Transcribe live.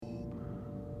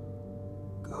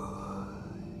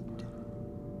Good.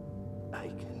 I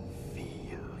can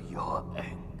feel your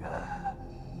anger.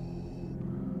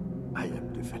 I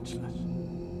am defenseless.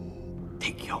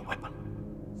 Take your weapon.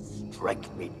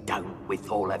 Strike me down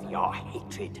with all of your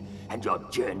hatred, and your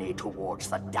journey towards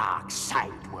the dark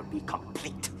side will be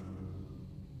complete.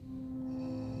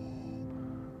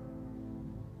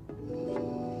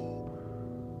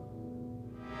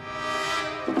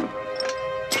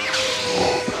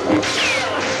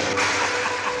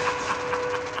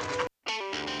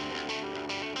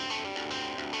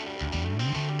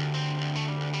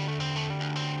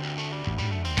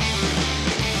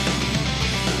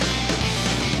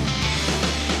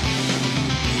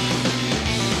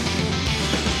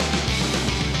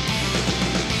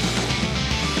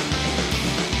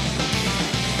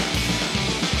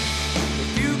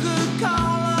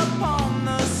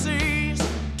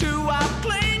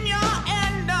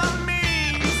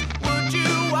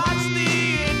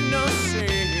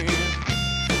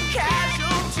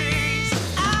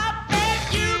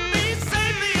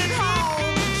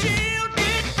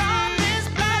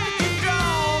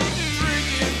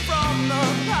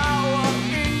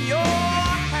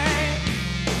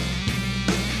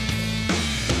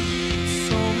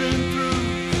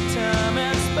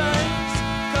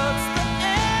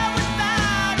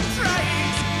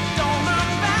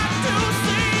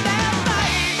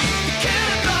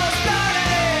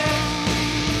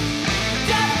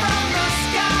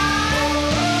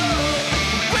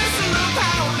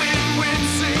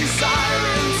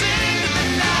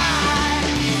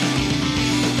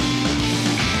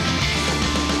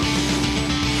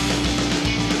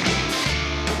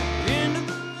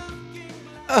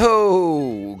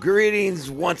 Oh, greetings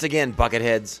once again,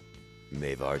 Bucketheads.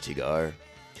 Mavar Tigar.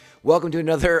 Welcome to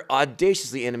another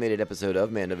audaciously animated episode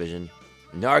of Mandovision.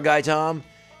 Nargai Tom,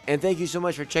 and thank you so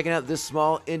much for checking out this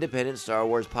small, independent Star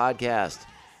Wars podcast.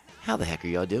 How the heck are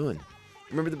y'all doing?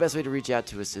 Remember, the best way to reach out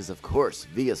to us is, of course,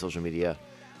 via social media.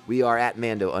 We are at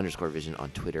Mando_Vision on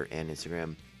Twitter and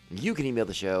Instagram. You can email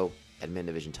the show at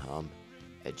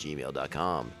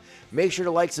mandovisiontom@gmail.com. Make sure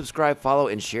to like, subscribe, follow,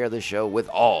 and share the show with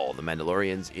all the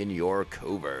Mandalorians in your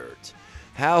covert.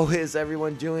 How is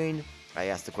everyone doing? I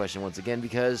asked the question once again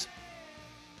because,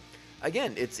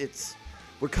 again,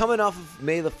 we're coming off of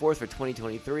May the 4th for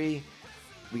 2023.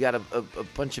 We got a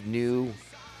bunch of new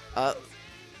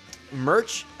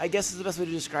merch, I guess is the best way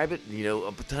to describe it. You know,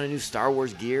 a ton of new Star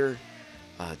Wars gear,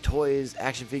 toys,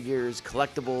 action figures,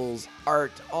 collectibles,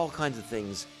 art, all kinds of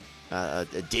things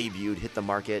debuted, hit the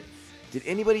market. Did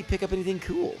anybody pick up anything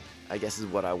cool? I guess is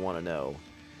what I want to know.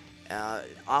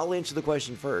 I'll answer the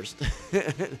question first.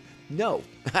 No,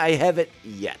 I haven't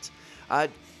yet.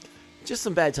 Just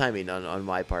some bad timing on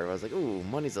my part. I was like, ooh,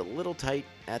 money's a little tight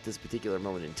at this particular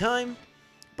moment in time.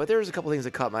 But there's a couple things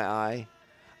that caught my eye.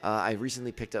 I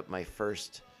recently picked up my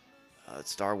first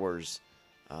Star Wars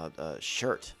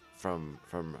shirt from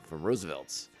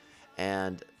Roosevelt's.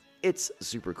 And it's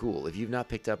super cool. If you've not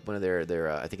picked up one of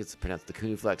their I think it's pronounced the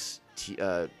Kunuflex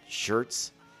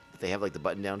shirts, they have like the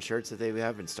button-down shirts that they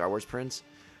have in Star Wars prints.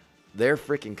 They're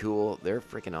freaking cool. They're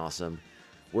freaking awesome.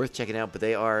 Worth checking out. But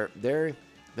they're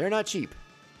not cheap.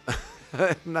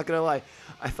 I'm not gonna lie.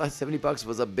 I thought $70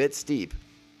 was a bit steep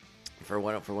for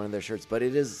one of their shirts, but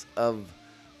it is of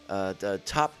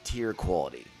top tier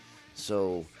quality.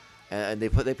 So. And they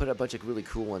put a bunch of really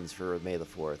cool ones for May the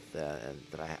 4th that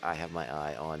I have my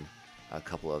eye on a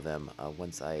couple of them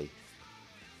once I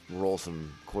roll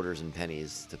some quarters and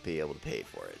pennies to be able to pay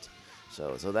for it.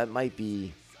 So that might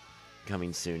be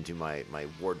coming soon to my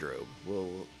wardrobe.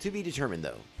 To be determined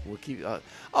though.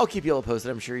 I'll keep you all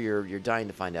posted. I'm sure you're dying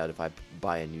to find out if I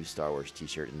buy a new Star Wars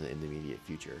t-shirt in the immediate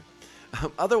future.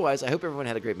 Otherwise, I hope everyone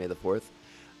had a great May the 4th.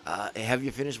 Have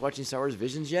you finished watching Star Wars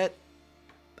Visions yet?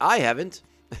 I haven't.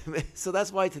 So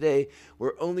that's why today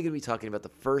we're only going to be talking about the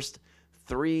first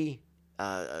 3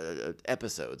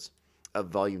 episodes of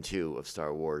Volume 2 of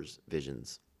Star Wars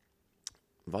Visions.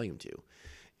 Volume 2.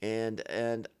 And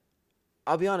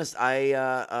I'll be honest,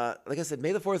 I like I said,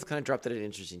 May the 4th kind of dropped at an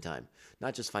interesting time.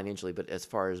 Not just financially, but as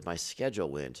far as my schedule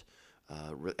went,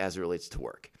 as it relates to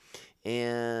work.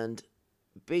 And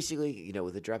basically, you know,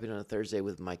 with it dropping on a Thursday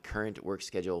with my current work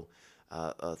schedule,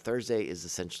 Thursday is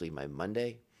essentially my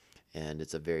Monday. And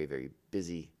it's a very, very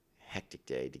busy, hectic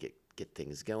day to get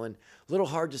things going. A little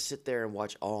hard to sit there and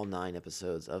watch all 9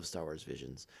 episodes of Star Wars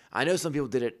Visions. I know some people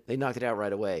did it. They knocked it out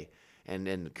right away.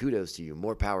 And kudos to you.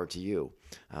 More power to you.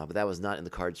 But that was not in the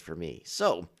cards for me.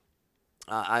 So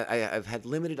I've had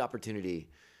limited opportunity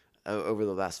over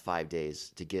the last 5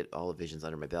 days to get all of Visions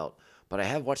under my belt. But I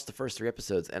have watched the first 3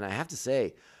 episodes. And I have to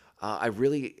say, I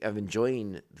really am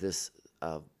enjoying this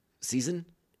season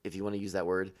if you want to use that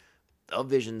word, of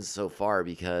Visions so far,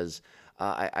 because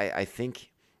I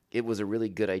think it was a really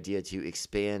good idea to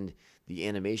expand the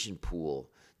animation pool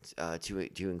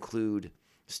to include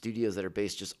studios that are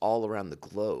based just all around the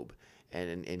globe,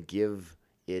 and give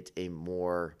it a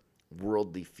more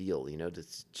worldly feel,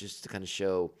 just to kind of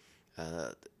show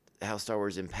how Star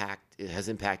Wars has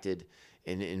impacted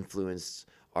and influenced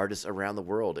artists around the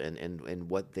world, and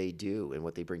what they do and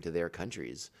what they bring to their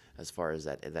countries as far as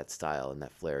that style and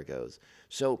that flair goes.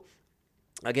 So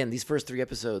again, these first 3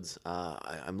 episodes,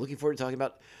 I'm looking forward to talking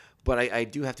about, but I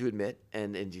do have to admit,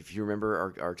 and if you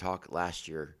remember our talk last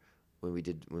year when we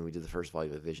did the first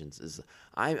volume of Visions, is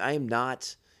I am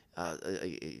not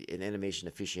an animation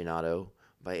aficionado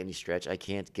by any stretch. I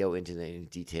can't go into any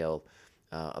detail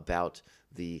about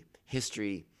the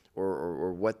history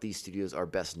or what these studios are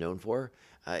best known for.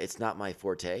 It's not my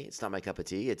forte. It's not my cup of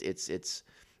tea. It's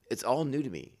all new to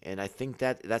me, and I think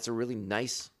that's a really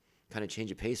nice kind of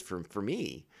change of pace for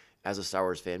me as a Star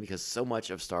Wars fan, because so much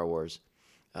of Star Wars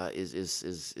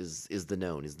is the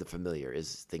known, is the familiar,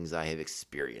 is things I have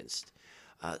experienced.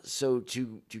 So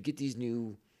to get these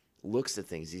new looks at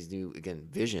things, these new, again,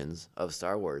 visions of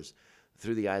Star Wars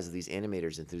through the eyes of these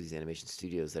animators and through these animation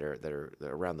studios that are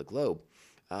around the globe,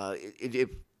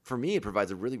 for me, it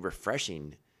provides a really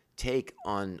refreshing take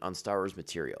on Star Wars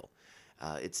material.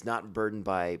 It's not burdened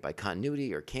by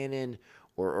continuity or canon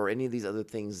or any of these other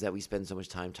things that we spend so much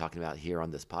time talking about here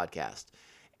on this podcast.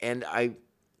 And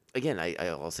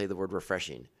I'll say the word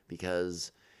refreshing,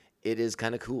 because it is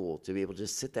kind of cool to be able to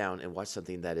just sit down and watch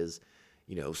something that is,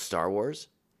 Star Wars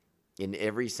in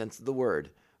every sense of the word,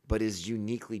 but is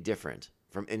uniquely different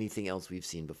from anything else we've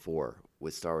seen before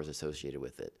with Star Wars associated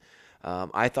with it.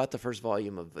 I thought the first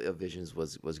volume of Visions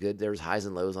was good. There's highs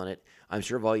and lows on it. I'm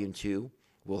sure Volume 2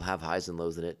 will have highs and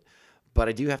lows in it. But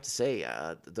I do have to say,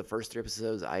 the first 3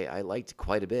 episodes I liked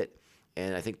quite a bit.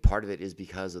 And I think part of it is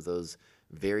because of those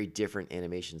very different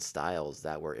animation styles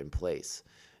that were in place.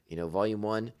 Volume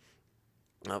 1,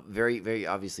 very, very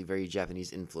obviously very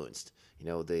Japanese influenced.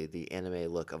 The anime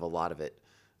look of a lot of it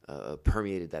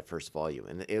permeated that first volume.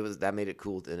 And that made it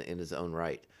cool in its own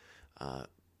right.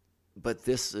 But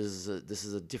this is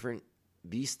a different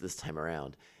beast this time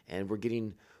around. And we're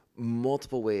getting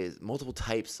multiple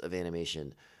types of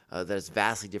animation that is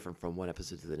vastly different from one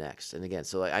episode to the next. And again,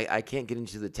 so I can't get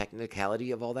into the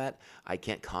technicality of all that. I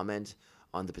can't comment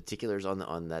on the particulars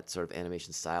on that sort of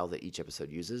animation style that each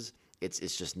episode uses.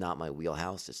 It's just not my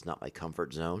wheelhouse. It's not my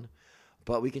comfort zone.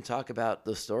 But we can talk about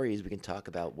the stories. We can talk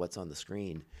about what's on the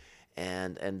screen,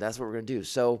 and that's what we're gonna do.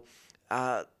 So,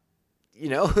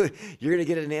 you're gonna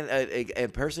get a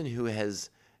person who has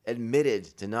admitted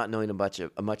to not knowing much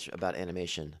about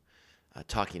animation,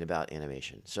 talking about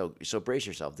animation. So brace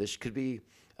yourself. This could be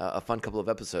a fun couple of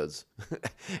episodes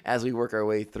as we work our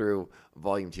way through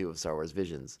Volume 2 of Star Wars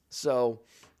Visions. So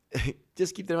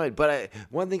just keep that in mind. But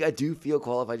one thing I do feel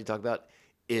qualified to talk about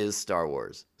is Star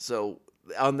Wars. So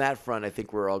on that front, I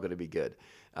think we're all going to be good.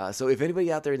 So if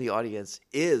anybody out there in the audience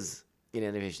is an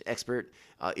animation expert,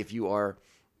 if you are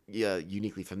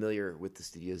uniquely familiar with the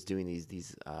studios doing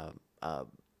these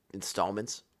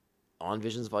installments on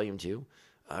Visions Volume 2,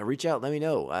 reach out, let me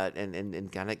know,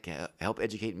 and kind of help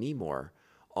educate me more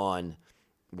on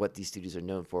what these studios are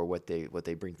known for, what they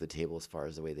bring to the table as far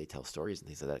as the way they tell stories and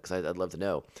things like that. Because I'd love to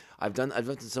know. I've done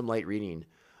some light reading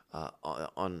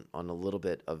on a little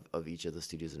bit of each of the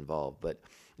studios involved, but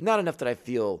not enough that I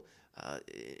feel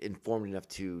informed enough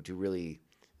to really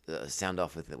sound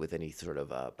off with any sort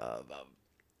of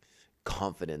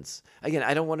confidence. Again,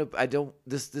 I don't want to.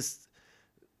 This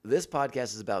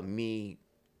podcast is about me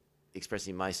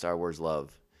expressing my Star Wars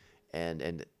love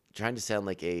and trying to sound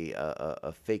like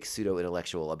a fake pseudo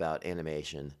intellectual about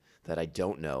animation that I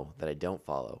don't know, that I don't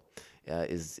follow,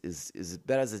 is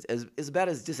about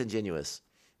as disingenuous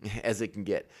as it can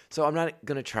get. So I'm not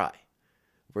gonna try.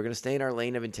 We're gonna stay in our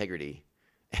lane of integrity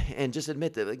and just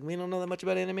admit that we don't know that much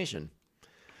about animation,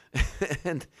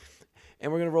 and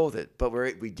we're gonna roll with it. But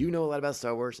we do know a lot about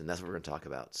Star Wars, and that's what we're gonna talk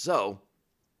about. So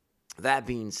that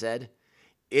being said,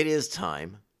 it is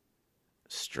time.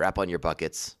 Strap on your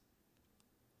buckets.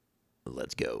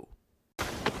 Let's go.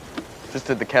 Just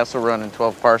did the Castle Run in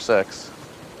 12 parsecs.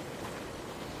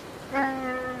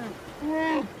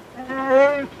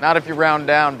 Not if you round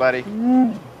down, buddy.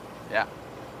 Yeah.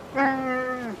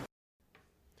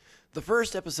 The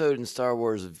first episode in Star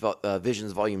Wars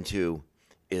Visions Volume 2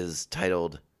 is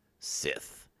titled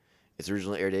Sith. Its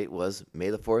original air date was May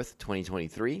the 4th,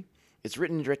 2023. It's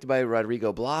written and directed by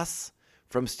Rodrigo Blas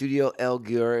from Studio El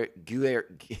Guerrieri.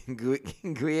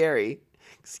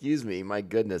 Excuse me, my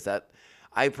goodness.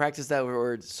 I practiced that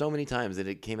word so many times that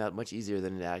it came out much easier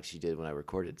than it actually did when I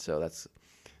recorded. So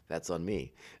that's on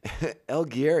me. El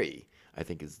Guiri, I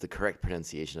think, is the correct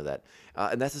pronunciation of that,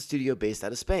 and that's a studio based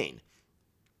out of Spain.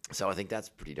 So I think that's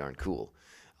pretty darn cool.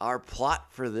 Our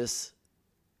plot for this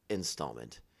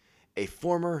installment: a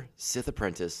former Sith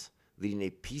apprentice leading a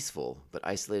peaceful but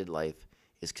isolated life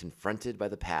is confronted by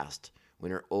the past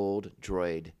when her old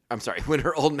when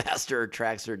her old master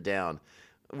tracks her down.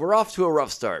 We're off to a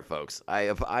rough start, folks.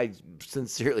 I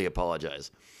sincerely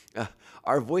apologize.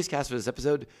 Our voice cast for this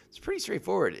episode is pretty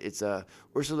straightforward. It's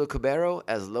Ursula Cabero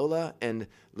as Lola and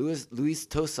Luis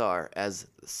Tosar as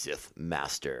Sith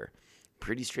Master.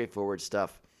 Pretty straightforward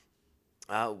stuff.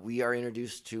 We are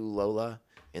introduced to Lola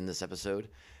in this episode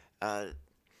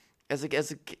as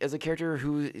a character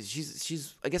who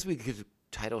she's I guess we could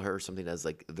title her something as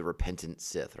like the repentant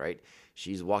Sith, right?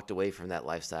 She's walked away from that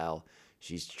lifestyle.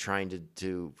 She's trying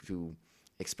to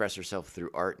express herself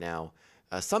through art now.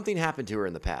 Something happened to her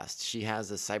in the past. She has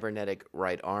a cybernetic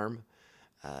right arm.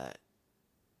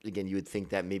 Again, you would think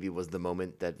that maybe was the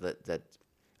moment that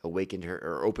awakened her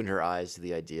or opened her eyes to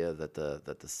the idea that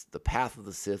the path of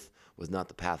the Sith was not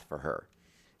the path for her.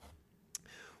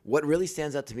 What really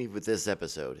stands out to me with this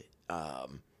episode,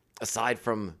 aside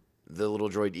from the little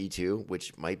droid E2,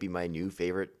 which might be my new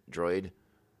favorite droid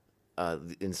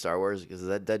in Star Wars, because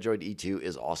that droid E2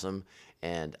 is awesome,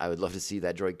 and I would love to see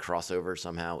that droid cross over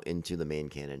somehow into the main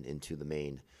canon, into the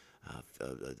main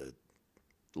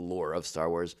lore of Star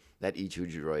Wars. That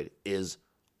E2 droid is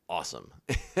awesome,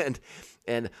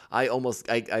 and I almost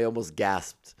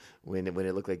gasped when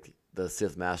it looked like the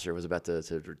Sith Master was about to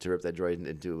rip that droid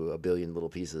into a billion little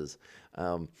pieces,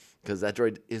 because that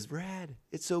droid is rad.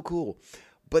 It's so cool.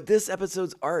 But this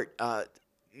episode's art,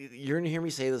 you're going to hear me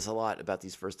say this a lot about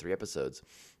these first 3 episodes,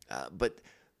 but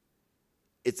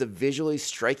it's a visually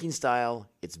striking style.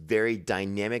 It's very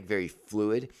dynamic, very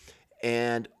fluid.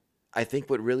 And I think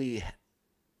what really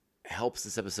helps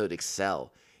this episode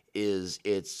excel is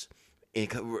it's a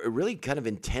really kind of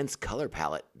intense color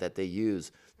palette that they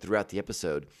use throughout the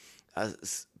episode,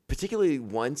 particularly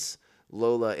once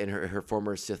Lola and her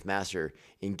former Sith Master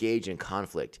engage in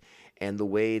conflict, and the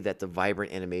way that the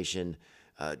vibrant animation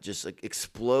just like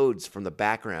explodes from the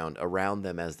background around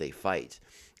them as they fight.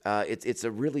 It's a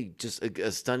really just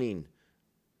a stunning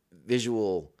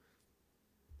visual,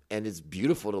 and it's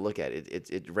beautiful to look at.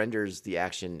 It renders the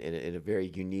action in a very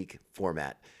unique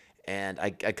format, and I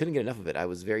couldn't get enough of it. I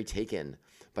was very taken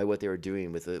by what they were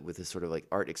doing with this sort of like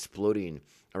art exploding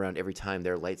around every time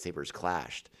their lightsabers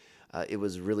clashed. It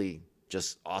was really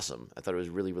just awesome. I thought it was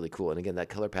really, really cool. And again, that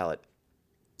color palette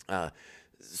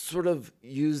sort of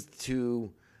used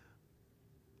to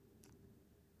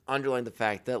underline the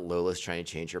fact that Lola's trying to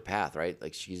change her path, right?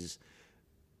 Like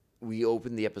we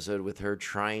opened the episode with her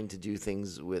trying to do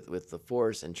things with the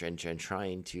Force and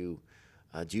trying to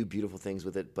do beautiful things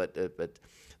with it, but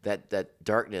that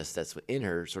darkness that's in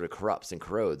her sort of corrupts and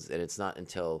corrodes, and it's not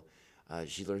until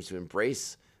she learns to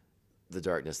embrace the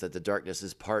darkness that the darkness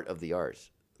is part of the art,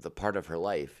 the part of her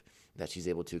life, that she's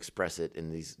able to express it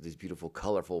in these beautiful,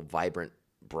 colorful, vibrant,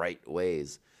 bright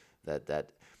ways.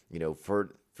 That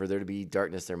for there to be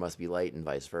darkness, there must be light, and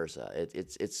vice versa.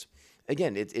 It's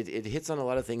again, it hits on a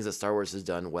lot of things that Star Wars has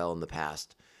done well in the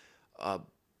past,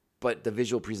 but the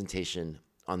visual presentation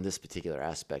on this particular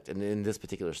aspect and in this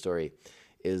particular story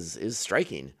is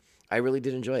striking. I really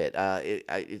did enjoy it.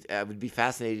 I would be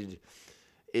fascinated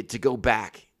to go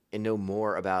back and know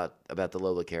more about the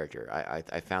Lola character.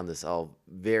 I found this all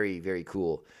very, very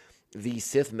cool. The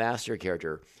Sith Master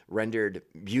character rendered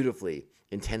beautifully,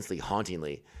 intensely,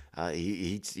 hauntingly.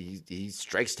 He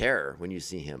strikes terror when you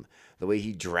see him. The way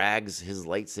he drags his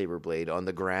lightsaber blade on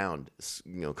the ground,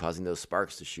 causing those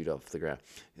sparks to shoot off the ground,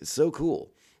 it's so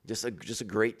cool. Just a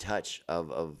great touch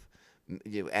of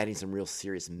adding some real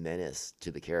serious menace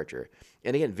to the character.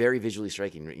 And again, very visually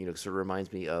striking. Sort of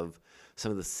reminds me of some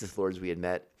of the Sith Lords we had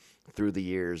met through the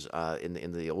years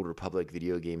in the Old Republic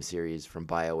video game series from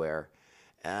BioWare.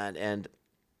 And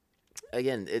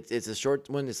again, it's a short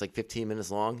one. It's like 15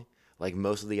 minutes long, like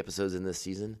most of the episodes in this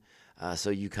season. So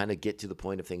you kind of get to the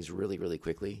point of things really, really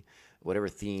quickly. Whatever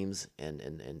themes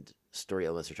and story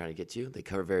elements they're trying to get to, they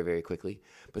cover very, very quickly.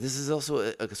 But this is also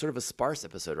a sort of a sparse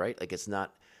episode, right? Like it's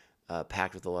not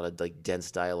packed with a lot of like dense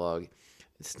dialogue.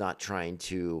 It's not trying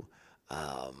to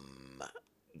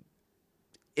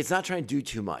do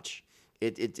too much.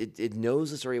 It knows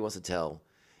the story it wants to tell.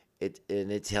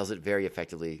 And it tells it very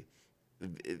effectively.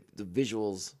 The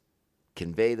visuals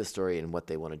convey the story and what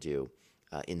they want to do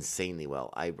insanely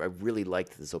well. I really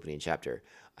liked this opening chapter.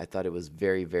 I thought it was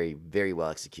very, very, very well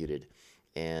executed.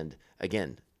 And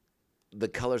again, the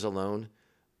colors alone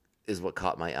is what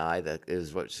caught my eye. That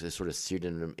is what sort of seared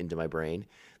into my brain.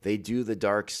 They do the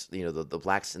darks, the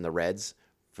blacks and the reds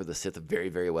for the Sith very,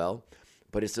 very well,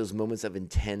 but it's those moments of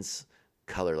intense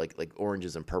color, like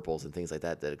oranges and purples and things like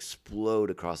that, that explode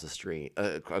across the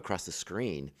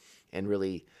screen, and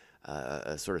really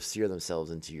sort of sear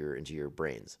themselves into your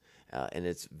brains. And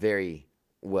it's very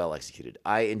well executed.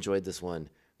 I enjoyed this one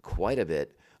quite a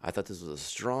bit. I thought this was a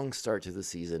strong start to the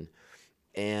season,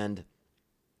 and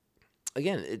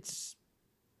again, this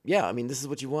is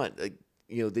what you want. They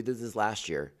did this last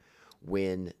year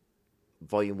when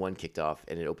Volume 1 kicked off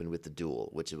and it opened with the duel,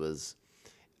 which was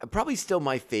probably still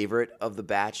my favorite of the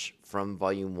batch from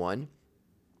Volume 1.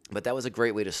 But that was a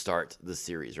great way to start the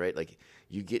series, right? Like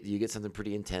you get something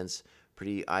pretty intense,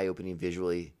 pretty eye-opening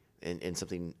visually, and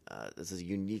something this is a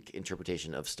unique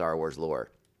interpretation of Star Wars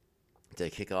lore to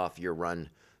kick off your run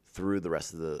through the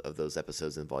rest of those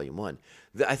episodes in Volume 1.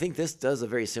 I think this does a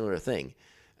very similar thing.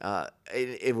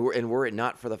 Were it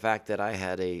not for the fact that I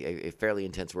had a fairly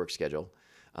intense work schedule,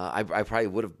 I probably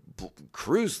would have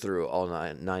cruised through all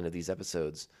nine of these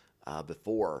episodes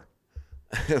before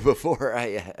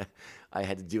I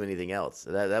had to do anything else.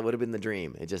 That would have been the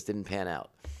dream. It just didn't pan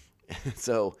out.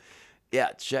 So,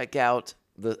 yeah, check out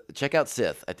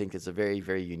Sith. I think it's a very,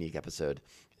 very unique episode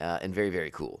and very,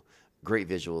 very cool. Great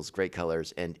visuals, great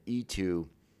colors, and E2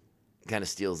 kind of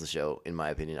steals the show, in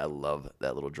my opinion. I love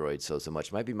that little droid so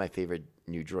much. Might be my favorite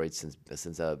new droid since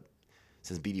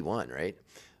BD1, right?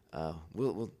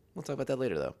 We'll talk about that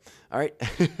later, though. All right,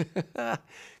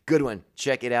 good one.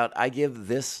 Check it out. I give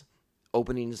this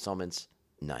opening installments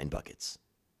 9 buckets.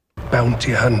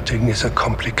 Bounty hunting is a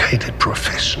complicated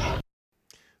profession.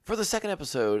 For the second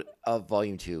episode of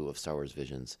Volume 2 of Star Wars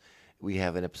Visions, we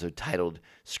have an episode titled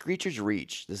Screecher's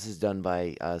Reach. This is done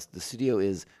by, the studio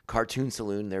is Cartoon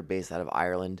Saloon. They're based out of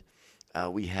Ireland.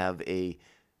 We have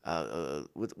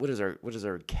what is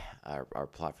our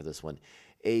plot for this one?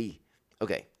 A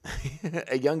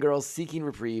young girl seeking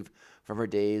reprieve from her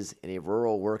days in a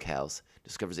rural workhouse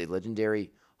discovers a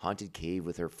legendary haunted cave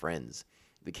with her friends.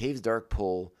 The cave's dark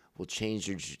pull will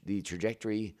change the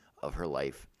trajectory of her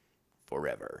life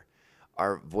forever.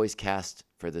 Our voice cast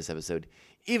for this episode: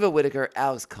 Eva Whittaker,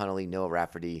 Alex Connolly, Noah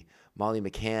Rafferty, Molly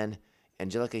McCann,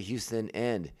 Angelica Houston,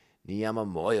 and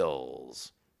Niyama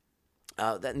Moyles.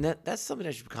 That's something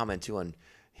I should comment too on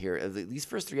here. These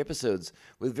first 3 episodes,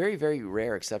 with very, very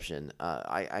rare exception,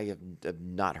 I have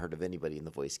not heard of anybody in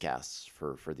the voice casts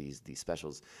for these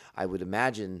specials. I would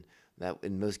imagine that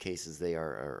in most cases they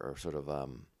are sort of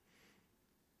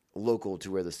local to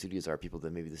where the studios are, people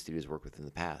that maybe the studios worked with in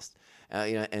the past.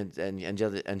 And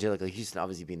Angelica Houston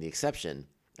obviously being the exception,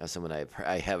 someone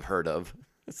I have heard of.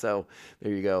 So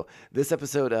there you go. This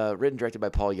episode, written and directed by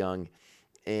Paul Young,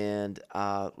 and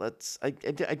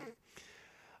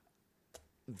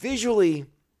visually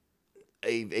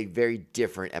a very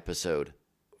different episode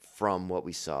from what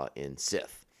we saw in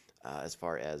Sith. As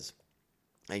far as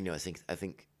I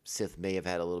think Sith may have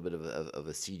had a little bit of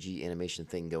a CG animation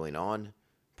thing going on.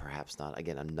 Perhaps not.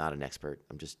 Again, I'm not an expert.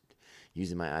 I'm just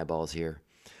using my eyeballs here.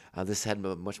 This had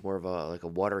much more of a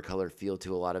watercolor feel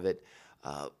to a lot of it.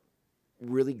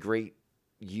 Really great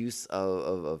use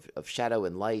of shadow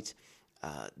and light.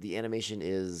 The animation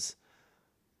is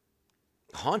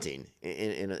haunting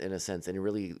in a sense, and it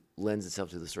really lends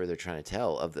itself to the story they're trying to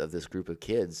tell of this group of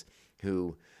kids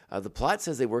who the plot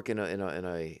says they work in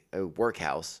a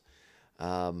workhouse.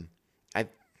 I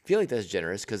feel like that's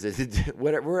generous because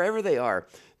wherever they are,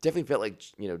 definitely felt like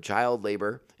child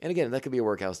labor, and again that could be a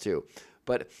workhouse too.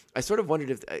 But I sort of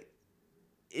wondered if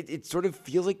it sort of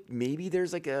feels like maybe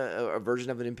there's like a version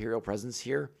of an imperial presence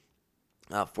here,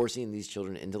 forcing these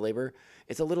children into labor.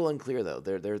 It's a little unclear though.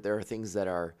 There are things that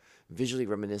are visually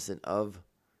reminiscent of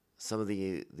some of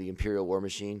the Imperial war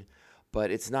machine, but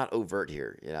it's not overt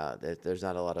here. There's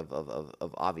not a lot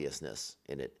of obviousness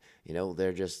in it.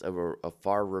 They're just a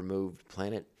far removed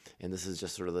planet, and this is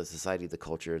just sort of the society, the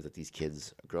culture that these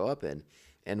kids grow up in.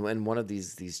 And when one of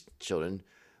these children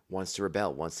wants to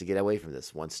rebel, wants to get away from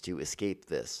this, wants to escape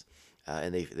this,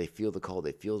 and they feel the call,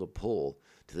 they feel the pull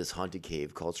to this haunted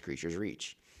cave called Screecher's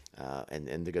Reach, and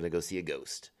they're going to go see a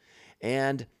ghost.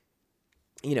 And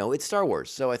it's Star Wars,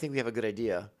 so I think we have a good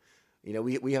idea.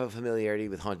 We have a familiarity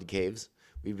with haunted caves.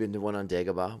 We've been to one on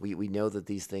Dagobah. We know that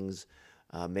these things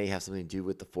may have something to do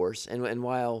with the Force. And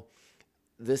while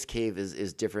this cave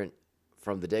is different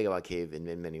from the Dagobah cave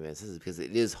in many instances, because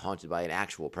it is haunted by an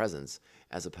actual presence,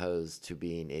 as opposed to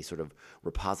being a sort of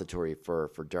repository for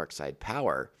dark side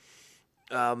power,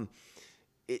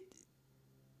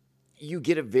 you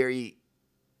get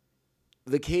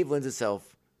the cave lends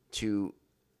itself to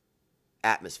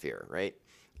atmosphere, right?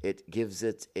 It gives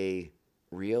it a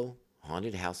real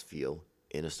haunted house feel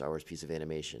in a Star Wars piece of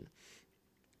animation.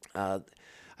 I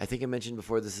think I mentioned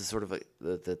before this is sort of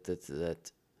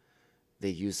that they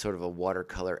use sort of a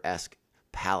watercolor-esque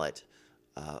palette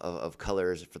of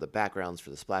colors for the backgrounds, for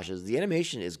the splashes. The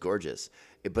animation is gorgeous,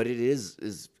 but it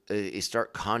is a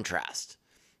stark contrast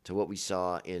to what we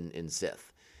saw in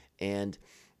Sith. And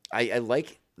I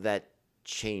like that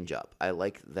change up. I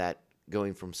like that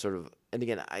going from sort of, and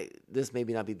again, this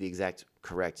maybe not be the exact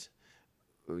correct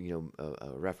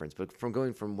reference, but from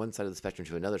going from one side of the spectrum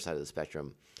to another side of the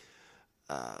spectrum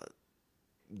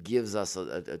gives us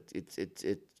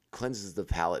it cleanses the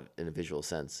palette in a visual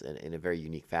sense in a very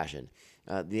unique fashion.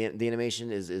 The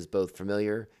animation is both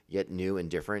familiar yet new and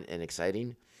different and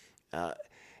exciting.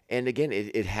 And again,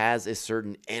 it has a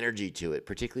certain energy to it,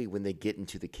 particularly when they get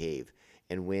into the cave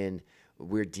and when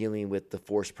we're dealing with the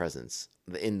Force presence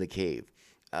in the cave.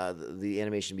 The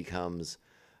animation becomes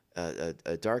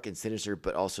dark and sinister,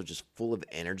 but also just full of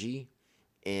energy,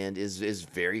 and is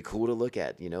very cool to look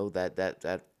at.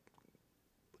 That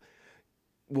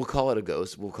we'll call it a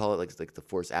ghost. We'll call it like the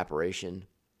Force apparition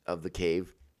of the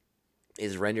cave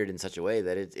is rendered in such a way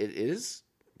that it is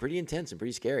pretty intense and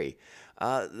pretty scary.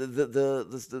 The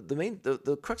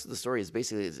crux of the story is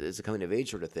basically it's a coming of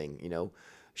age sort of thing,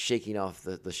 shaking off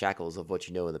the shackles of what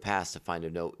you know in the past to find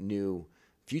a new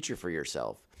future for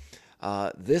yourself.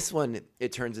 This one,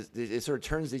 it sort of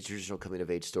turns the traditional coming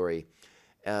of age story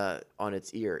on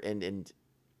its ear, and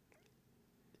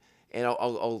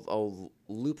I'll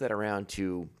loop that around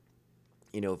to,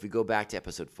 if we go back to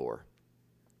episode 4,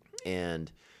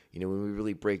 and when we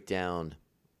really break down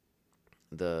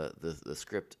the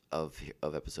script of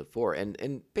episode 4,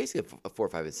 and basically 4,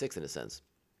 5, and 6 in a sense,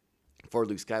 for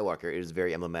Luke Skywalker, it is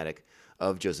very emblematic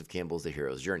of Joseph Campbell's The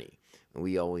Hero's Journey. And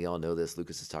we all know this.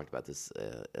 Lucas has talked about this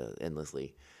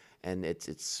endlessly, and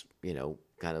it's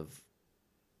kind of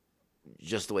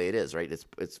just the way it is, right?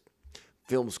 It's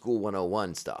film school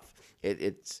 101 stuff.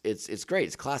 It's great.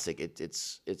 It's classic.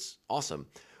 It's awesome.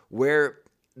 Where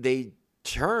they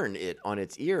turn it on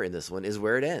its ear in this one is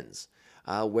where it ends,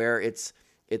 where it's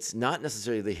not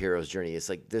necessarily the hero's journey. It's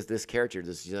like this character,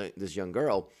 this young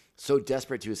girl, so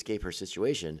desperate to escape her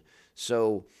situation,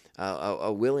 so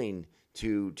willing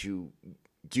to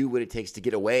do what it takes to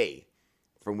get away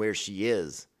from where she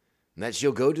is, and that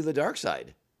she'll go to the dark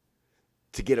side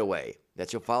to get away, that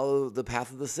she'll follow the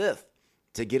path of the Sith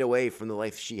to get away from the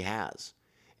life she has,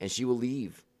 and she will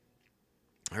leave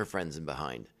her friends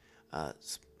behind.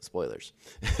 Spoilers.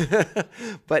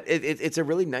 But it's a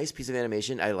really nice piece of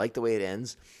animation. I like the way it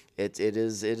ends.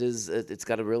 It's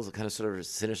got a real kind of sort of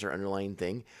sinister underlying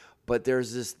thing, but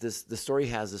there's the story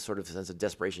has this sort of sense of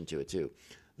desperation to it too.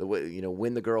 The way,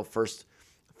 when the girl first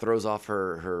throws off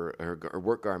her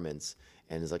work garments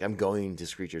and is like, I'm going to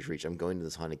Screecher's Reach. I'm going to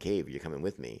this haunted cave. You're coming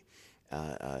with me.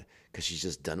 Because she's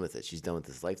just done with it. She's done with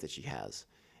this life that she has.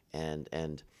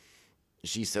 And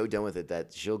she's so done with it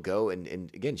that she'll go and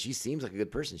again, she seems like a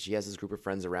good person. She has this group of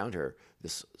friends around her,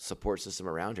 this support system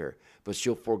around her, but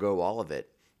she'll forego all of it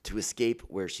to escape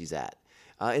where she's at.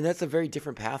 And that's a very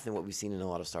different path than what we've seen in a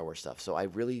lot of Star Wars stuff. So I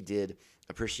really did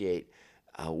appreciate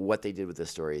what they did with this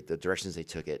story, the directions they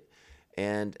took it.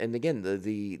 And again,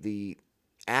 the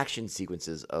action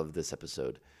sequences of this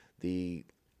episode, the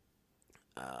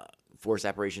Force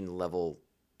apparition level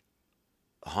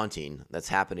haunting that's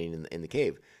happening in the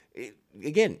cave.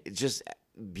 It's just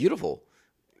beautiful,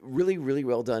 really, really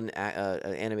well done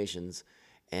animations,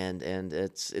 and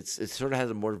it sort of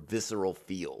has a more visceral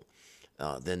feel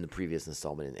than the previous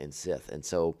installment in Sith. And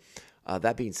so,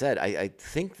 that being said, I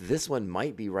think this one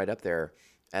might be right up there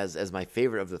as my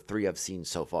favorite of the 3 I've seen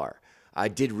so far. I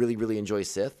did really, really enjoy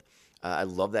Sith. I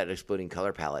love that exploding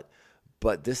color palette.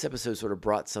 But this episode sort of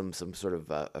brought some sort of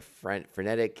a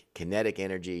frenetic, kinetic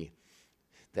energy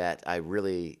that I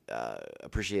really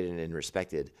appreciated and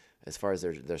respected as far as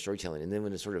their storytelling. And then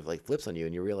when it sort of like flips on you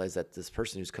and you realize that this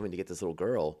person who's coming to get this little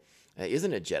girl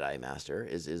isn't a Jedi Master,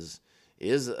 is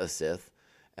a Sith,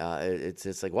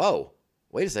 it's like, whoa,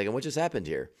 wait a second, what just happened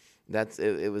here?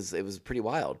 It was pretty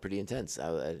wild, pretty intense,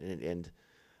 and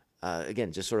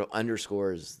again, just sort of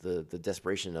underscores the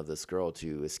desperation of this girl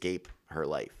to escape her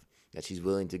life. That she's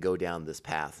willing to go down this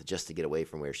path just to get away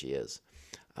from where she is.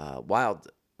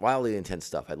 Wildly intense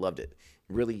stuff. I loved it.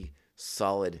 Really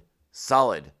solid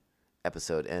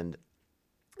episode. And,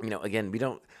 again,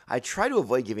 I try to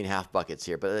avoid giving half buckets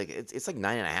here, but it's like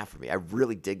 9.5 for me. I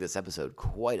really dig this episode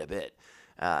quite a bit.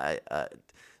 I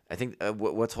think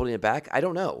what's holding it back, I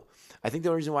don't know. I think the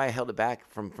only reason why I held it back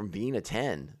from being a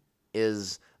 10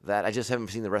 is that I just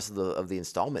haven't seen the rest of the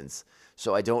installments.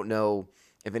 So I don't know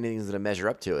if anything's going to measure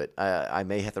up to it, I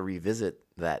may have to revisit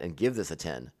that and give this a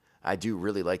 10. I do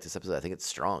really like this episode. I think it's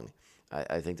strong.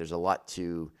 I think there's a lot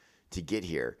to get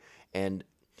here, and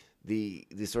the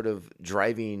sort of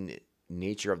driving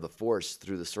nature of the Force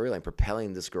through the storyline,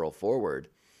 propelling this girl forward,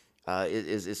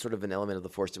 is sort of an element of the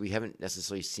Force that we haven't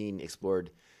necessarily seen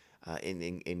explored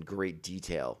in great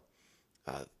detail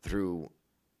through,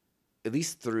 at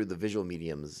least through the visual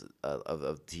mediums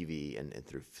of TV and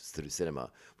through cinema.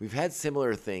 We've had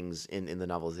similar things in the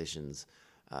novelizations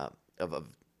of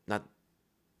not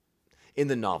in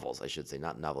the novels, I should say,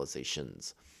 not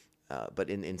novelizations, but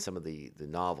in some of the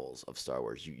novels of Star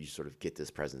Wars, you sort of get this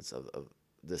presence of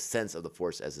the sense of the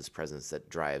Force as this presence that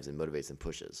drives and motivates and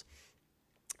pushes.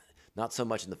 Not so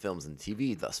much in the films and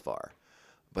TV thus far,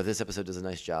 but this episode does a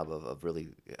nice job of really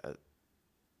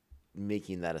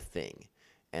making that a thing.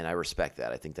 And I respect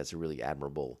that. I think that's a really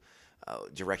admirable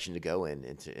direction to go in,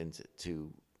 and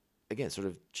to again, sort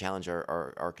of challenge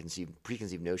our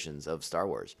preconceived notions of Star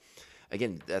Wars.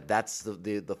 Again, that's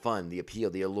the fun, the appeal,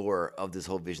 the allure of this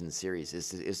whole Vision series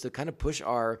is to kind of push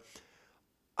our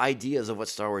ideas of what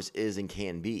Star Wars is and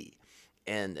can be.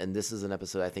 And this is an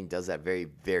episode I think does that very,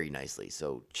 very nicely.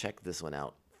 So check this one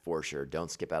out for sure. Don't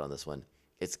skip out on this one.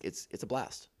 It's a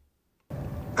blast.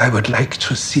 I would like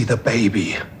to see the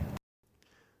baby.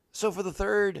 So for the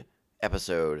third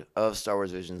episode of Star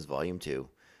Wars Visions Volume 2,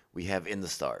 we have In the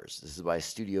Stars. This is by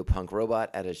Studio Punk Robot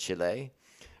out of Chile,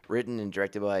 written and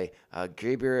directed by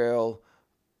Gabriel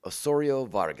Osorio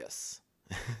Vargas.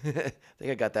 I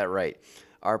think I got that right.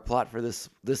 Our plot for this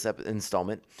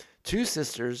installment: two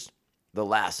sisters, the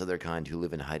last of their kind who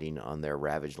live in hiding on their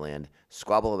ravaged land,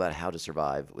 squabble about how to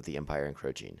survive with the Empire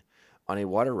encroaching. On a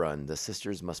water run, the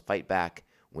sisters must fight back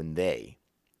when they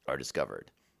are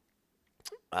discovered.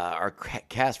 Our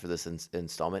cast for this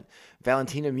installment: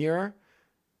 Valentina Muir,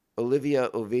 Olivia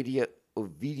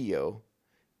Ovidio,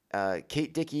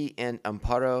 Kate Dickey, and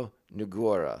Amparo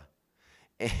Nugura.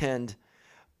 And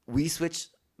we switch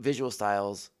visual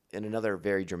styles in another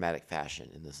very dramatic fashion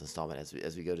in this installment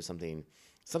as we go to something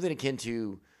akin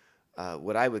to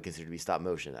what I would consider to be stop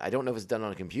motion. I don't know if it's done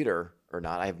on a computer or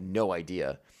not. I have no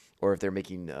idea. Or if they're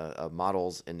making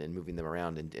models and moving them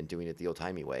around and doing it the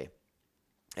old-timey way.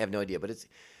 I have no idea, but it's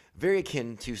very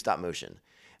akin to stop motion.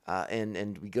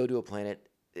 And we go to a planet.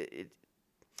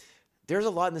 There's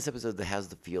a lot in this episode that has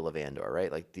the feel of Andor,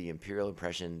 right? Like the Imperial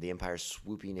oppression, the Empire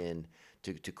swooping in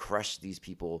to crush these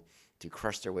people, to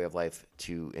crush their way of life,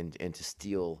 and to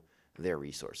steal their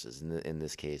resources. In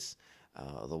this case,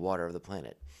 the water of the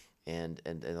planet, and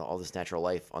all this natural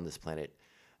life on this planet,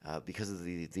 because of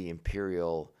the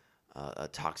Imperial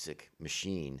toxic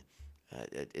machine.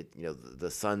 The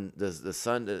sun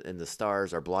and the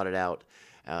stars are blotted out,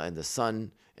 and the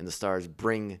sun and the stars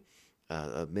bring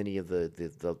many of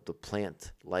the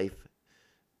plant life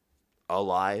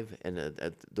alive, and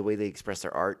the way they express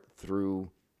their art through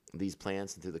these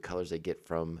plants and through the colors they get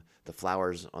from the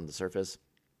flowers on the surface.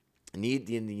 You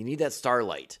need that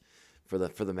starlight for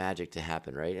the magic to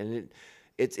happen, right? And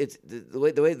it's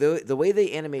the way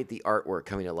they animate the artwork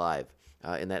coming alive.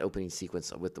 In that opening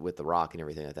sequence with the rock and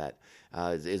everything like that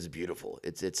is beautiful.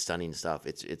 It's stunning stuff.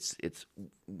 It's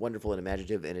wonderful and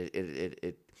imaginative, and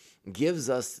it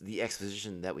gives us the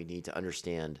exposition that we need to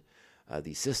understand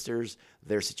these sisters,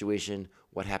 their situation,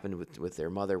 what happened with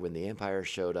their mother when the Empire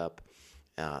showed up,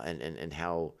 and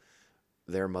how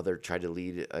their mother tried to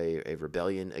lead a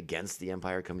rebellion against the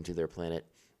Empire coming to their planet.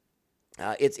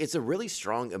 It's a really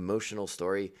strong emotional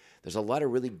story. There's a lot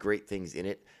of really great things in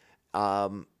it.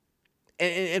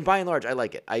 And by and large, I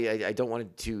like it. I don't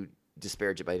want to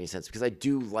disparage it by any sense, because I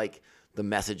do like the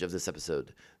message of this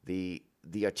episode, the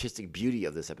artistic beauty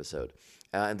of this episode,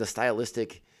 and the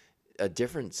stylistic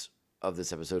difference of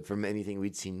this episode from anything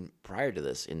we'd seen prior to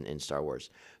this in Star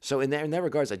Wars. So in that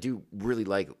regards, I do really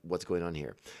like what's going on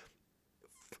here.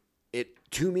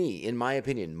 To me, in my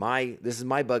opinion, this is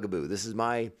my bugaboo. This is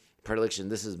my predilection.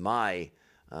 This is my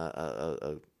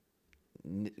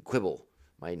quibble,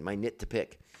 my nit to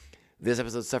pick. This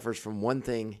episode suffers from one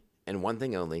thing and one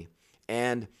thing only,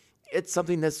 and it's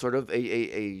something that's sort of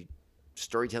a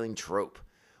storytelling trope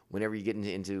whenever you get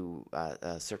into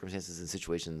circumstances and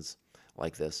situations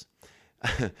like this.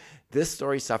 This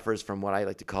story suffers from what I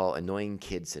like to call annoying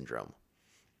kid syndrome,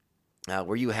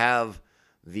 where you have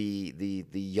the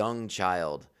young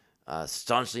child,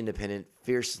 staunchly independent,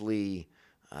 fiercely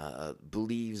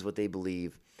believes what they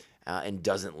believe, and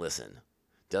doesn't listen.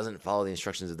 Doesn't follow the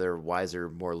instructions of their wiser,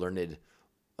 more learned,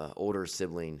 older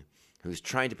sibling who's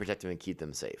trying to protect them and keep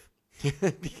them safe.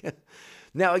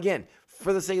 Now, again,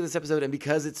 for the sake of this episode, and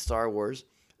because it's Star Wars,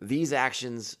 these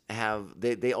actions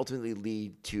they ultimately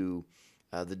lead to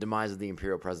the demise of the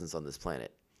Imperial presence on this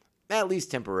planet, at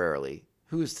least temporarily.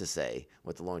 Who's to say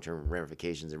what the long-term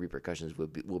ramifications and repercussions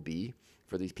will be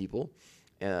for these people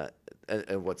and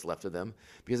what's left of them?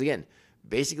 Because again,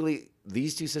 basically,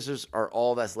 these two sisters are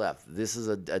all that's left. This is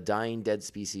a dying, dead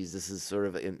species. This is sort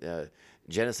of a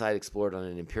genocide explored on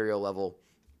an Imperial level,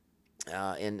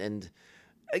 and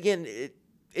again,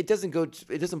 it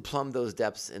doesn't plumb those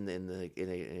depths in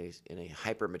a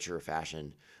hyper mature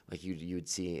fashion like you would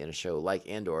see in a show like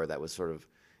Andor that was sort of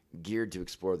geared to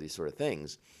explore these sort of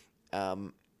things.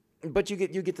 But you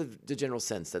get the general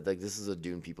sense that like this is a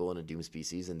doomed people and a doomed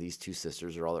species, and these two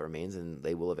sisters are all that remains, and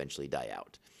they will eventually die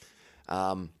out.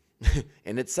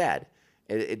 And it's sad.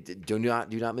 Do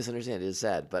not misunderstand. It is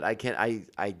sad, but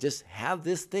I just have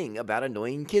this thing about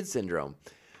annoying kid syndrome,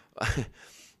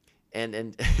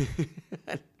 and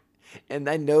and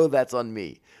I know that's on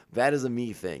me. That is a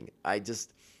me thing. I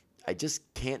just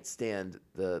can't stand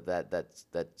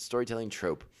that storytelling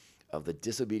trope of the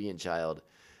disobedient child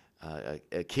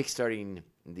kickstarting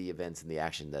the events and the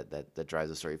action that drives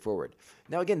the story forward.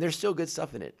 Now, again, there's still good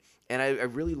stuff in it, and I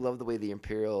really love the way the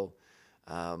Imperial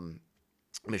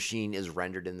machine is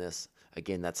rendered in this.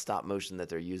 Again, that stop motion that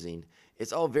they're using,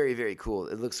 it's all very, very cool.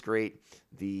 It looks great.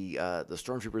 The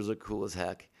stormtroopers look cool as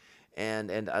heck,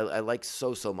 and I like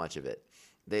so much of it.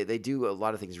 They do a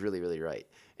lot of things really, really right.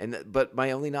 But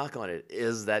my only knock on it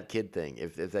is that kid thing.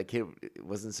 If that kid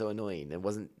wasn't so annoying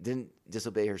and didn't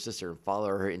disobey her sister and follow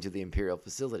her into the Imperial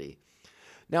facility.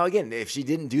 Now, again, if she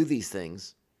didn't do these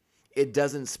things, it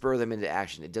doesn't spur them into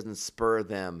action. It doesn't spur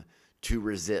them to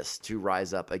resist, to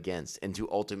rise up against, and to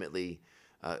ultimately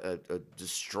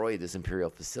destroy this Imperial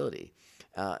facility.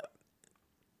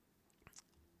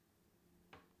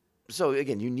 So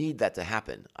again, you need that to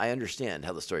happen. I understand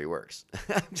how the story works.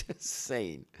 I'm just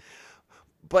saying.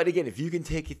 But again, if you can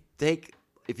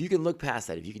if you can look past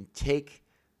that, if you can take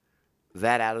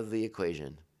that out of the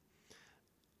equation,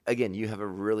 again, you have a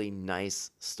really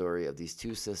nice story of these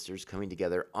two sisters coming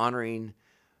together, honoring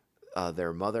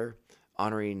their mother,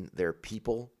 honoring their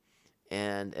people,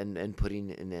 and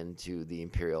putting an end to the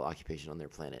Imperial occupation on their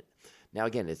planet. Now,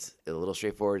 again, it's a little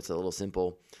straightforward. It's a little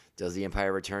simple. Does the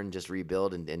Empire return, just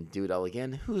rebuild and do it all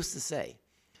again? Who's to say?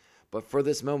 But for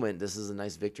this moment, this is a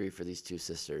nice victory for these two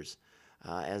sisters,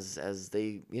 as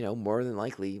they, more than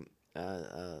likely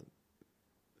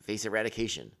face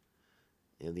eradication,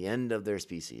 the end of their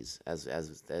species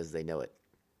as they know it.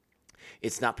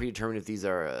 It's not predetermined if these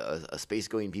are a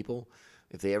space-going people,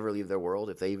 if they ever leave their world,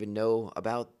 if they even know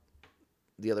about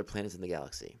the other planets in the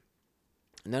galaxy.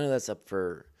 None of that's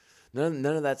None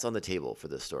of that's on the table for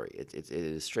this story. It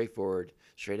is straightforward,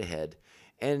 straight ahead,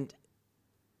 and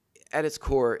at its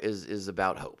core is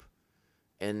about hope.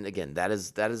 And again, that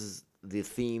is the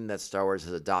theme that Star Wars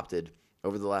has adopted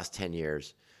over the last 10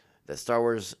 years. That Star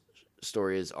Wars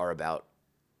stories are about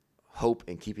hope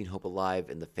and keeping hope alive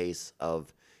in the face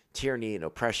of tyranny and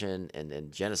oppression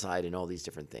and genocide and all these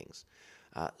different things.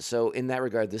 So in that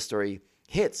regard, this story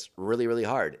hits really, really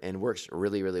hard and works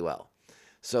really, really well.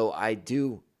 So I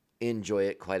do enjoy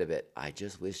it quite a bit. I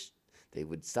just wish they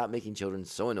would stop making children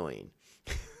so annoying.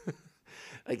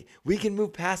 Like, we can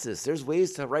move past this. There's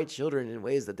ways to write children in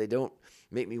ways that they don't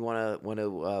make me want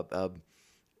to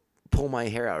pull my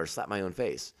hair out or slap my own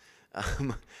face.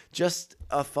 Just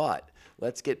a thought.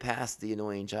 Let's get past the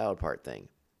annoying child part thing.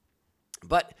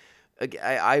 But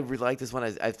I really like this one.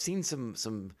 I've seen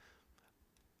some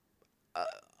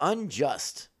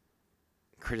unjust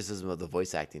criticism of the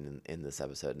voice acting in this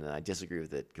episode, and I disagree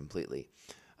with it completely.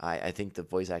 I think the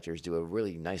voice actors do a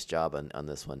really nice job on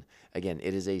this one. Again,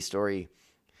 it is a story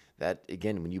that,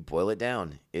 again, when you boil it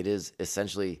down, it is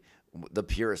essentially the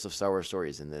purest of Star Wars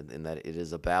stories in that it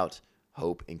is about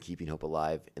hope and keeping hope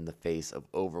alive in the face of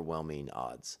overwhelming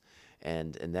odds.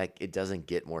 And that it doesn't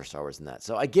get more Star Wars than that.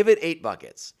 So I give it 8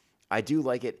 buckets. I do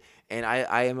like it, and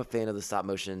I am a fan of the stop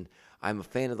motion. I'm a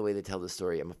fan of the way they tell the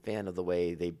story. I'm a fan of the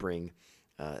way they bring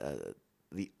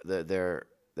their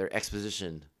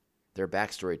exposition, their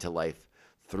backstory to life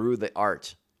through the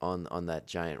art on that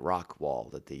giant rock wall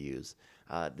that they use.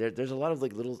 There's a lot of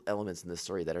like little elements in this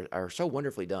story that are so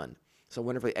wonderfully done, so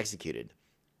wonderfully executed.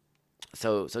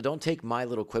 So don't take my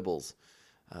little quibbles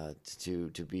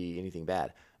to be anything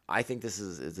bad. I think this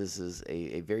is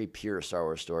a very pure Star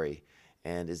Wars story,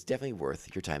 and is definitely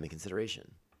worth your time and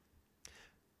consideration.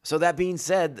 So that being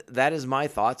said, that is my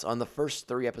thoughts on the first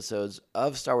 3 episodes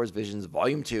of Star Wars Visions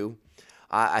Volume 2.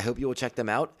 I hope you will check them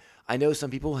out. I know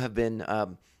some people have been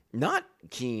not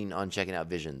keen on checking out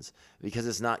Visions because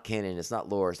it's not canon, it's not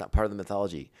lore, it's not part of the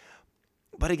mythology.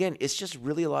 But again, it's just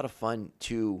really a lot of fun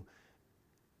to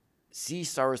see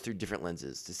Star Wars through different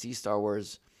lenses, to see Star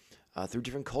Wars through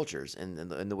different cultures and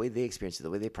the way they experience it, the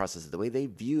way they process it, the way they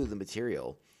view the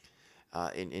material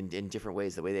in different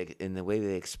ways, the way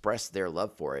they express their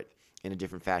love for it in a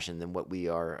different fashion than what we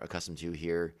are accustomed to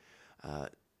here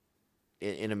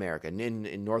in America, and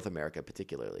in North America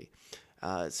particularly.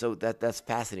 So that's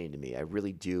fascinating to me. I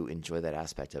really do enjoy that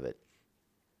aspect of it.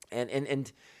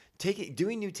 And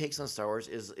doing new takes on Star Wars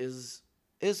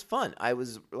is fun.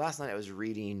 Last night I was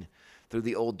reading through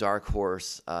the old Dark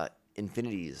Horse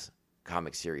Infinities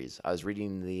comic series. I was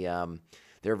reading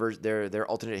their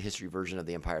alternate history version of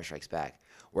The Empire Strikes Back,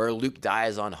 where Luke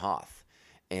dies on Hoth,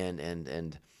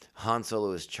 and Han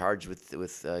Solo is charged with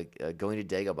going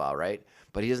to Dagobah, right?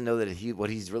 But he doesn't know that what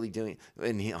he's really doing,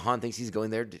 and Han thinks he's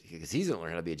going there because he's going to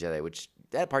learn how to be a Jedi, which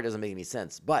that part doesn't make any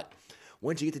sense. But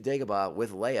once you get to Dagobah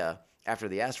with Leia after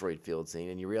the asteroid field scene,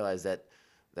 and you realize that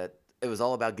it was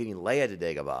all about getting Leia to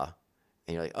Dagobah,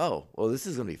 and you're like, oh, well, this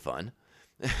is going to be fun.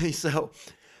 So,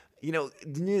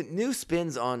 new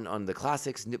spins on the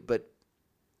classics, but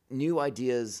new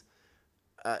ideas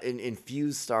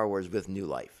infuse Star Wars with new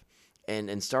life.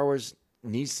 And Star Wars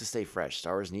needs to stay fresh.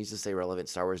 Star Wars needs to stay relevant.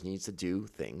 Star Wars needs to do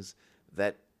things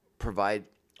that provide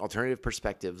alternative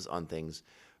perspectives on things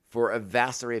for a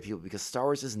vast array of people, because Star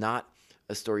Wars is not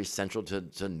a story central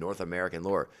to North American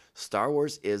lore. Star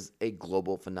Wars is a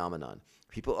global phenomenon.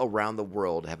 People around the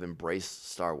world have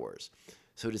embraced Star Wars.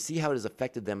 So to see how it has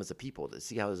affected them as a people, to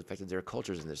see how it has affected their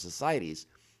cultures and their societies,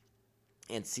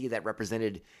 and see that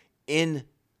represented in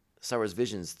Star Wars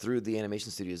Visions through the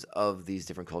animation studios of these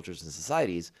different cultures and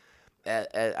societies,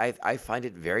 I find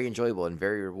it very enjoyable and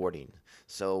very rewarding.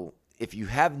 So if you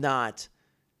have not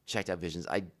checked out Visions,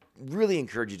 I really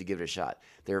encourage you to give it a shot.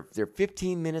 They're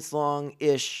 15 minutes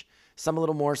long-ish, some a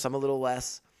little more, some a little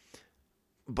less,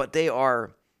 but they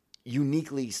are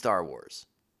uniquely Star Wars.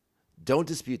 Don't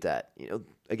dispute that.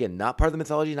 Again, not part of the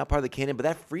mythology, not part of the canon, but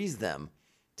that frees them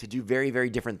to do very,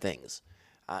 very different things.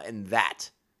 And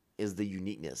that is the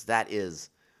uniqueness. That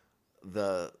is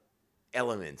the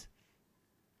element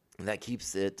that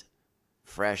keeps it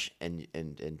fresh and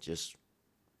just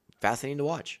fascinating to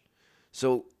watch.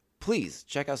 So please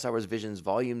check out Star Wars Visions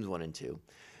Volumes 1 and 2.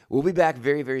 We'll be back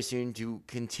very, very soon to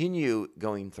continue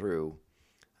going through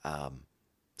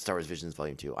Star Wars Visions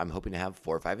Volume 2. I'm hoping to have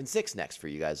 4, 5, and 6 next for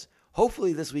you guys.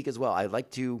 Hopefully this week as well. I'd like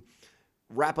to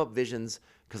wrap up Visions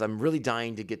because I'm really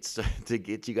dying to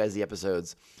get you guys the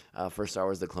episodes for Star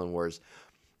Wars: The Clone Wars.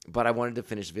 But I wanted to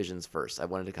finish Visions first.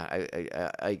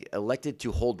 I elected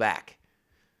to hold back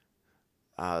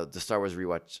the Star Wars: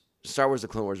 The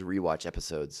Clone Wars rewatch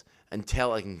episodes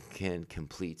until I can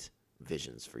complete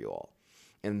Visions for you all,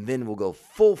 and then we'll go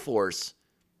full force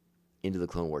into the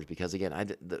Clone Wars, because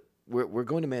again, we're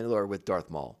going to Mandalore with Darth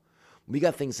Maul. We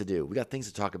got things to do. We got things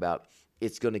to talk about.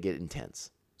 It's going to get intense.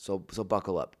 So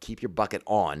buckle up. Keep your bucket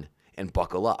on and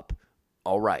buckle up.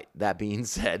 All right. That being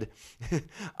said,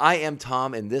 I am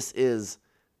Tom, and this is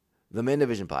the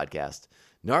Mandovision Podcast.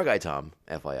 Nargai Tom,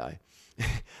 FYI.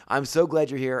 I'm so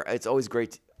glad you're here. It's always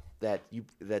great that you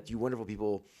wonderful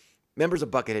people, members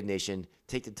of Buckethead Nation,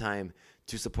 take the time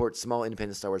to support small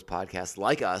independent Star Wars podcasts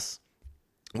like us.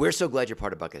 We're so glad you're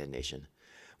part of Buckethead Nation.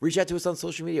 Reach out to us on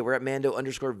social media. We're at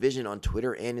Mando_Vision on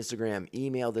Twitter and Instagram.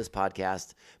 Email this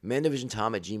podcast,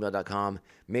 mandovisiontom@gmail.com.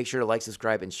 Make sure to like,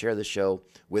 subscribe, and share the show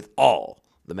with all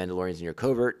the Mandalorians in your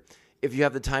covert. If you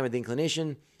have the time and the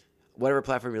inclination, whatever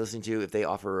platform you're listening to, if they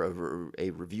offer a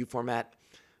review format,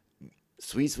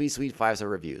 sweet 5-star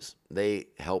reviews. They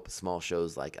help small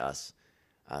shows like us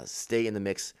stay in the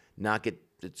mix, not get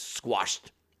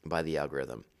squashed by the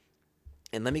algorithm.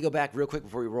 And let me go back real quick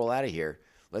before we roll out of here.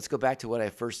 Let's go back to what I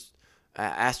first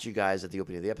asked you guys at the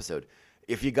opening of the episode.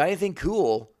 If you got anything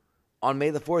cool on May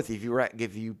the 4th,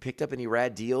 if you picked up any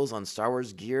rad deals on Star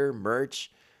Wars gear, merch,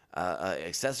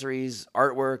 accessories,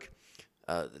 artwork,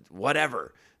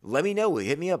 whatever, let me know.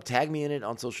 Hit me up. Tag me in it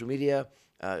on social media.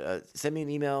 Send me an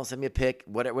email. Send me a pic.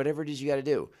 Whatever it is you got to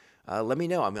do. Let me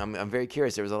know. I'm very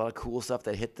curious. There was a lot of cool stuff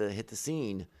that hit the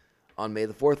scene on May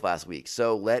the 4th last week.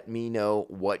 So let me know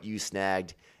what you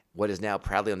snagged, what is now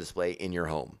proudly on display in your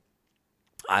home.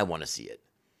 I want to see it.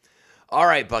 All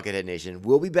right, Buckethead Nation.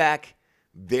 We'll be back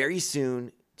very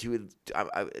soon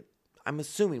I'm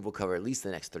assuming we'll cover at least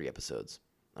the next 3 episodes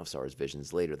of Star Wars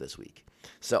Visions later this week.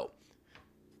 So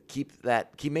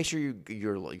make sure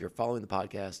you're following the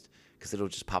podcast, because it'll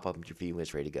just pop up into your feed when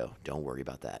it's ready to go. Don't worry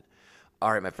about that.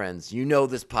 All right, my friends, you know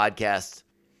this podcast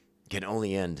can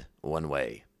only end one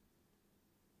way.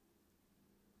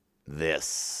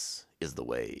 This is the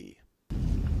way.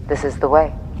 This is the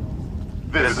way.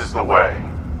 This is the way.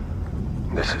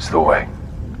 This is the way.